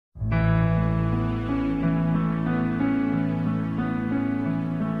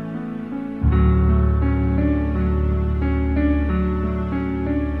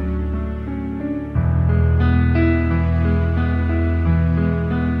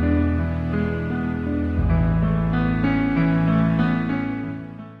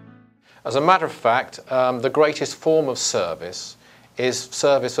As a matter of fact, the greatest form of service is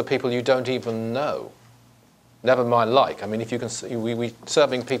service for people you don't even know. Never mind like. I mean, if you can,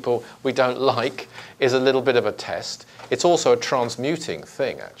 serving people we don't like is a little bit of a test. It's also a transmuting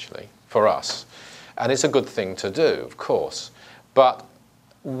thing, actually, for us. And it's a good thing to do, of course. But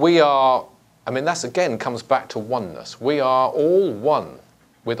we are, I mean, that's again comes back to oneness. We are all one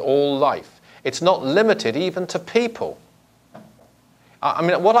with all life. It's not limited even to people. I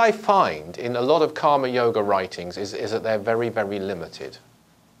mean, what I find in a lot of karma yoga writings is that they're very, very limited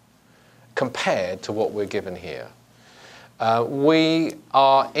compared to what we're given here. We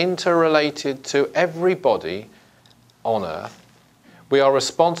are interrelated to everybody on earth. We are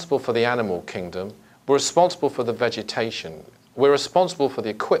responsible for the animal kingdom. We're responsible for the vegetation. We're responsible for the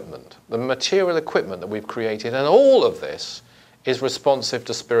equipment, the material equipment that we've created. And all of this is responsive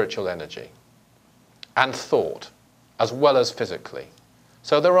to spiritual energy and thought, as well as physically.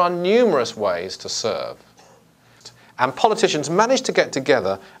 So there are numerous ways to serve. And politicians manage to get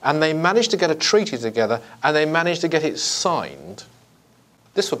together, and they manage to get a treaty together, and they manage to get it signed.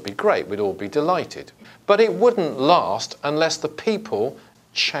 This would be great, we'd all be delighted. But it wouldn't last unless the people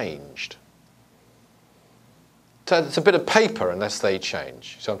changed. So it's a bit of paper unless they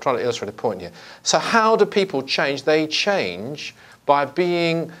change. So I'm trying to illustrate a point here. So how do people change? They change by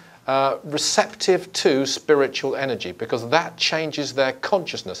being receptive to spiritual energy, because that changes their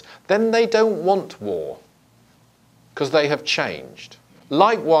consciousness. Then they don't want war, because they have changed.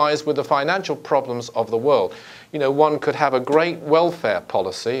 Likewise with the financial problems of the world. You know, one could have a great welfare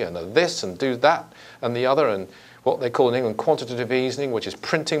policy and this and do that and the other, and what they call in England quantitative easing, which is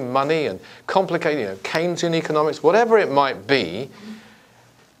printing money and complicating, you know, Keynesian economics, whatever it might be.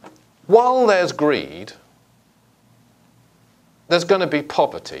 While there's greed, there's going to be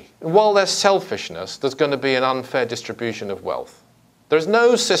poverty. While there's selfishness, there's going to be an unfair distribution of wealth. There's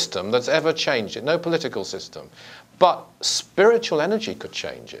no system that's ever changed it, no political system. But spiritual energy could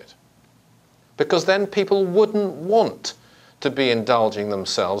change it. Because then people wouldn't want to be indulging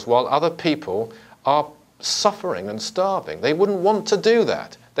themselves while other people are suffering and starving. They wouldn't want to do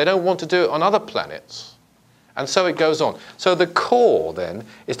that. They don't want to do it on other planets. And so it goes on. So the core then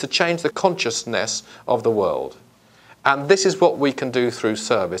is to change the consciousness of the world. And this is what we can do through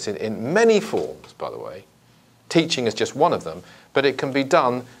service in many forms, by the way. Teaching is just one of them, but it can be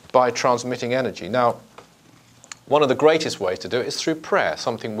done by transmitting energy. Now, one of the greatest ways to do it is through prayer,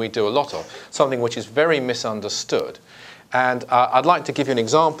 something we do a lot of, something which is very misunderstood. And I'd like to give you an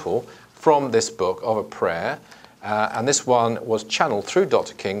example from this book of a prayer, and this one was channeled through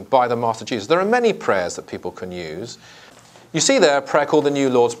Dr. King by the Master Jesus. There are many prayers that people can use. You see there a prayer called the New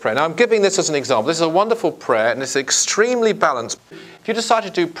Lord's Prayer. Now I'm giving this as an example. This is a wonderful prayer and it's extremely balanced. If you decide to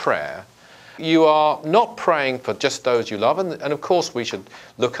do prayer, you are not praying for just those you love, and of course we should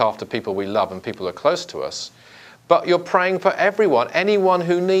look after people we love and people who are close to us, but you're praying for everyone, anyone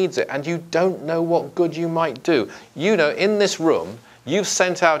who needs it, and you don't know what good you might do. You know, in this room, you've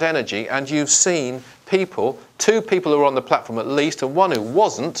sent out energy and you've seen people, 2 people who are on the platform at least, and 1 who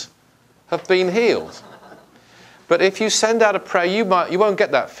wasn't, have been healed. But if you send out a prayer, you won't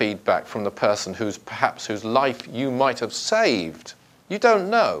get that feedback from the person whose life you might have saved. You don't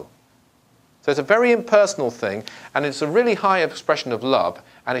know. So it's a very impersonal thing, and it's a really high expression of love,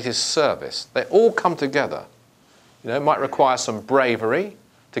 and it is service. They all come together. You know, it might require some bravery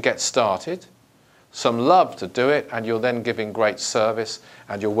to get started, some love to do it, and you're then giving great service,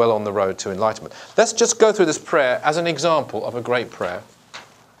 and you're well on the road to enlightenment. Let's just go through this prayer as an example of a great prayer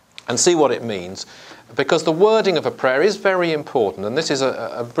and see what it means, because the wording of a prayer is very important, and this is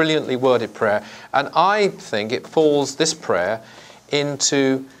a brilliantly worded prayer, and I think it falls, this prayer,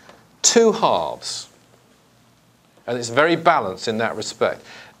 into 2 halves, and it's very balanced in that respect.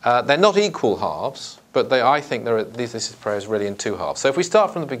 They're not equal halves, but I think this prayer is really in 2 halves. So if we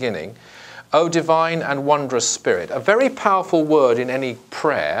start from the beginning, O divine and wondrous spirit. A very powerful word in any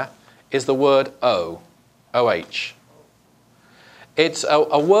prayer is the word O, O-H. It's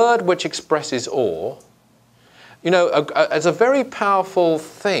a word which expresses awe. You know, it's a very powerful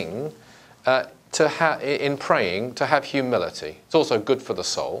thing in praying to have humility. It's also good for the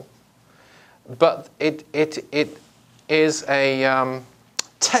soul. But it is a,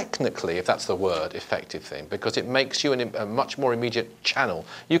 technically, if that's the word, effective thing, because it makes you a much more immediate channel.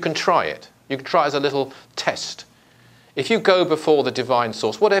 You can try it. You can try as a little test. If you go before the divine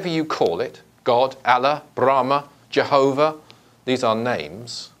source, whatever you call it, God, Allah, Brahma, Jehovah, these are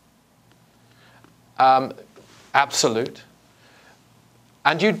names, absolute,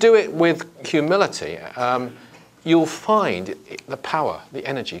 and you do it with humility, you'll find the power, the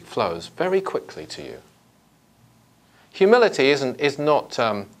energy flows very quickly to you. Humility is not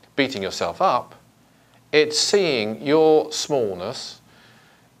beating yourself up. It's seeing your smallness,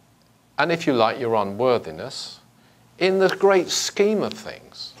 and if you like, your unworthiness, in the great scheme of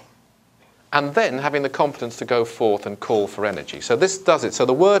things. And then having the confidence to go forth and call for energy. So this does it. So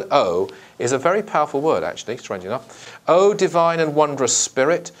the word O is a very powerful word, actually, strangely enough. O divine and wondrous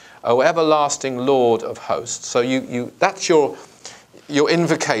spirit, O everlasting Lord of hosts. So that's your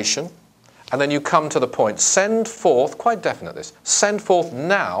invocation. And then you come to the point. Send forth, quite definite this, send forth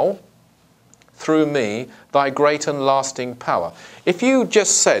now through me thy great and lasting power. If you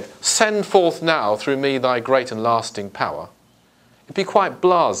just said, send forth now through me thy great and lasting power, it'd be quite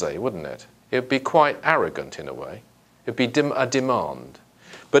blasé, wouldn't it? It'd be quite arrogant in a way. It'd be a demand.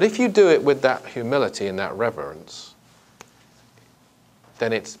 But if you do it with that humility and that reverence,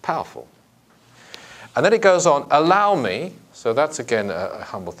 then it's powerful. And then it goes on, allow me, so that's again a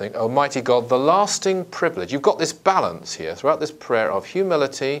humble thing, Almighty God, the lasting privilege. You've got this balance here throughout this prayer of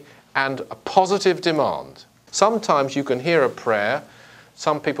humility and a positive demand. Sometimes you can hear a prayer,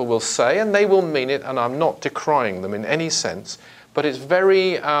 some people will say, and they will mean it, and I'm not decrying them in any sense, but it's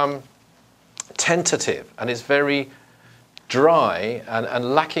very tentative and it's very dry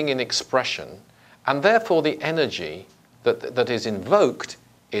and lacking in expression, and therefore the energy that is invoked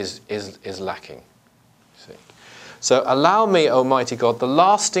is lacking. See? So allow me, Almighty God, the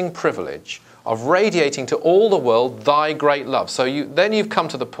lasting privilege of radiating to all the world thy great love. So then you've come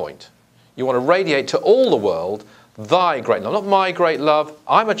to the point. You want to radiate to all the world thy great love. Not my great love,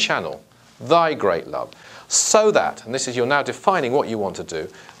 I'm a channel. Thy great love. So that, and this is, you're now defining what you want to do,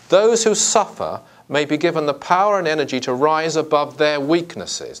 those who suffer may be given the power and energy to rise above their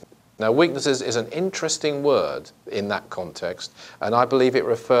weaknesses. Now, weaknesses is an interesting word in that context, and I believe it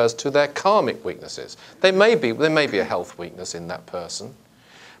refers to their karmic weaknesses. There may be a health weakness in that person,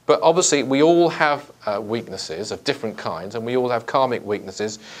 but obviously we all have weaknesses of different kinds, and we all have karmic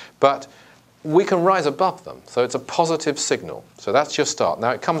weaknesses, but we can rise above them. So it's a positive signal. So that's your start.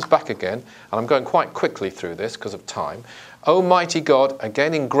 Now it comes back again, and I'm going quite quickly through this because of time. Almighty God,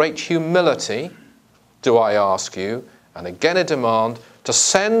 again in great humility, do I ask you, and again a demand, to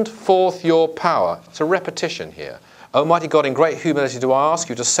send forth your power. It's a repetition here. Almighty God, in great humility do I ask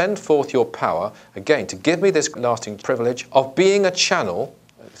you to send forth your power, again, to give me this lasting privilege of being a channel,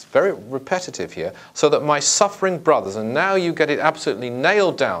 it's very repetitive here, so that my suffering brothers, and now you get it absolutely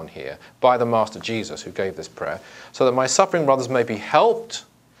nailed down here by the Master Jesus who gave this prayer, so that my suffering brothers may be helped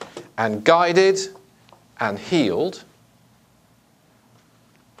and guided and healed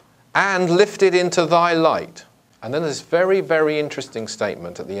and lifted into thy light. And then there's this very, very interesting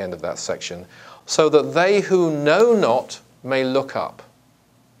statement at the end of that section, so that they who know not may look up.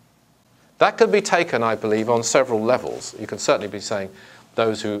 That could be taken, I believe, on several levels. You can certainly be saying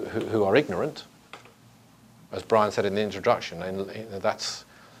those who are ignorant, as Brian said in the introduction, and that's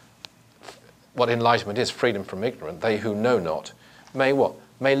what enlightenment is, freedom from ignorance. They who know not may what?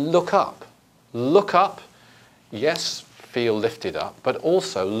 May look up. Look up, yes, feel lifted up, but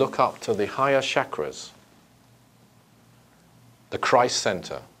also look up to the higher chakras, the Christ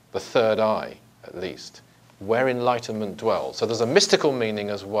center, the third eye, at least, where enlightenment dwells. So there's a mystical meaning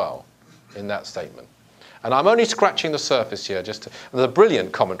as well in that statement. And I'm only scratching the surface here. There's a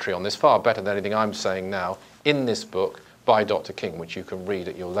brilliant commentary on this, far better than anything I'm saying now, in this book by Dr. King, which you can read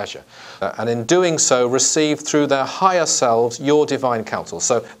at your leisure. And in doing so, receive through their higher selves your divine counsel.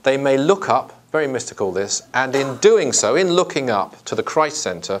 So they may look up, very mystical this, and in doing so, in looking up to the Christ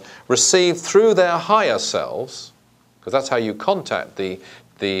center, receive through their higher selves, because that's how you contact the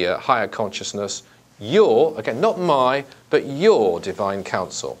higher consciousness, your, again, not my, but your divine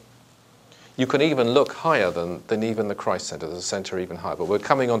counsel. You can even look higher than even the Christ center. There's a center even higher, but we're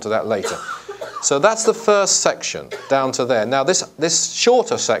coming on to that later. So that's the first section, down to there. Now this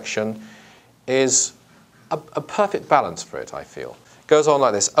shorter section is a perfect balance for it, I feel. It goes on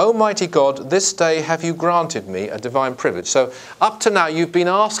like this. Almighty God, this day have you granted me a divine privilege. So up to now you've been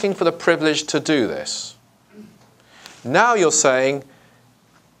asking for the privilege to do this. Now you're saying,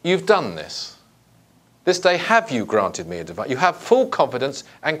 you've done this. This day have you granted me a divine. You have full confidence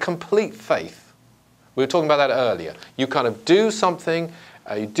and complete faith. We were talking about that earlier. You kind of do something,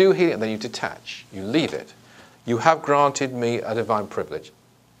 you do healing, and then you detach. You leave it. You have granted me a divine privilege.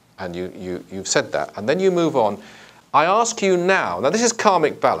 And you've said that. And then you move on. I ask you now. Now this is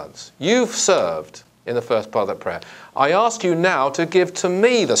karmic balance. You've served in the first part of that prayer. I ask you now to give to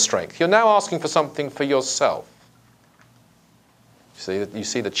me the strength. You're now asking for something for yourself. You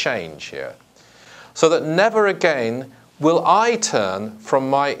see the change here. So that never again will I turn from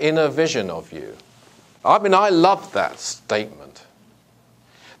my inner vision of you. I mean, I love that statement.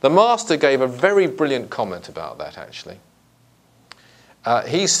 The Master gave a very brilliant comment about that, actually.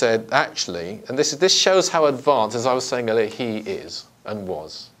 he said, actually, and this shows how advanced, as I was saying earlier, he is and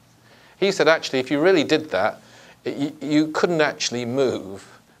was. He said, actually, if you really did that, you couldn't actually move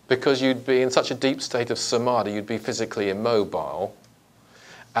because you'd be in such a deep state of samadhi, you'd be physically immobile,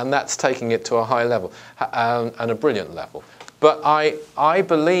 and that's taking it to a high level and a brilliant level. But I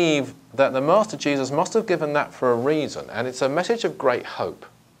believe that the Master Jesus must have given that for a reason, and it's a message of great hope,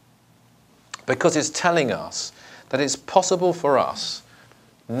 because it's telling us that it's possible for us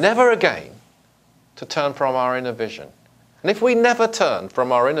never again to turn from our inner vision. And if we never turned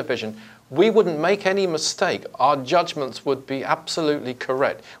from our inner vision, we wouldn't make any mistake. Our judgments would be absolutely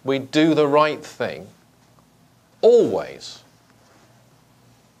correct. We'd do the right thing, always.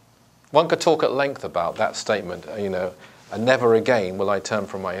 One could talk at length about that statement, you know, and never again will I turn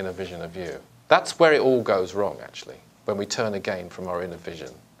from my inner vision of you. That's where it all goes wrong, actually, when we turn again from our inner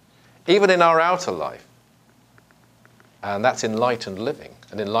vision. Even in our outer life. And that's enlightened living.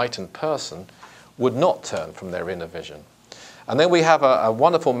 An enlightened person would not turn from their inner vision. And then we have a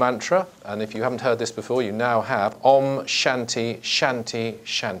wonderful mantra, and if you haven't heard this before, you now have. Om Shanti, Shanti,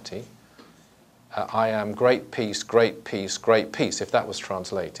 Shanti. I am great peace, great peace, great peace, if that was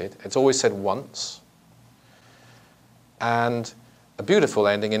translated. It's always said once. And a beautiful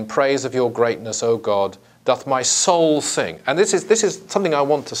ending, in praise of your greatness, O God, doth my soul sing. And this is something I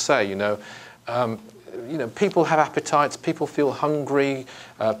want to say, you know. People have appetites, people feel hungry,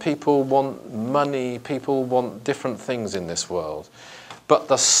 people want money, people want different things in this world. But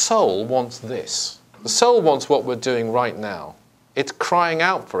the soul wants this. The soul wants what we're doing right now. It's crying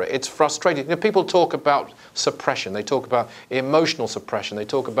out for it. It's frustrated. You know, people talk about suppression. They talk about emotional suppression. They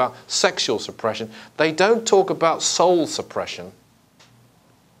talk about sexual suppression. They don't talk about soul suppression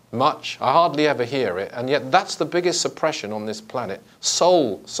much. I hardly ever hear it. And yet that's the biggest suppression on this planet,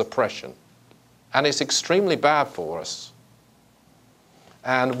 soul suppression. And it's extremely bad for us.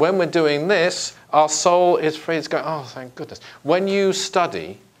 And when we're doing this, our soul is free. It's going, oh, thank goodness. When you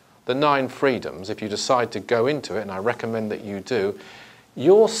study the 9 freedoms, if you decide to go into it, and I recommend that you do,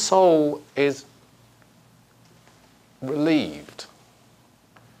 your soul is relieved.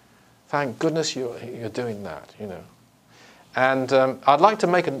 Thank goodness you're doing that, you know. And I'd like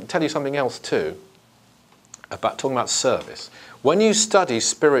to tell you something else too, about talking about service. When you study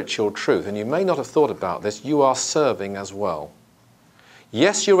spiritual truth, and you may not have thought about this, you are serving as well.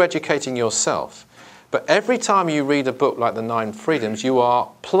 Yes, you're educating yourself, but every time you read a book like the 9 Freedoms, you are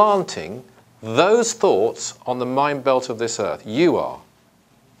planting those thoughts on the mind belt of this earth. You are.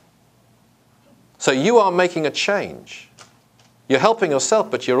 So you are making a change. You're helping yourself,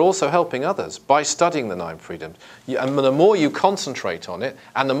 but you're also helping others by studying the 9 Freedoms. And the more you concentrate on it,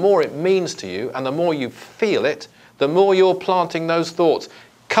 and the more it means to you, and the more you feel it, the more you're planting those thoughts.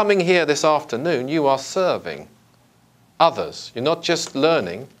 Coming here this afternoon, you are serving others. You're not just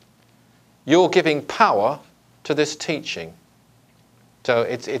learning, you're giving power to this teaching. So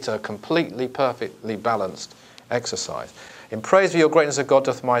it's a completely, perfectly balanced exercise. In praise of your greatness, O God,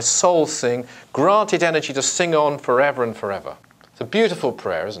 doth my soul sing, grant it energy to sing on forever and forever. It's a beautiful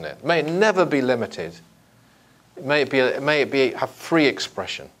prayer, isn't it? May it never be limited. May it have free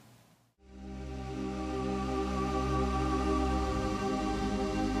expression.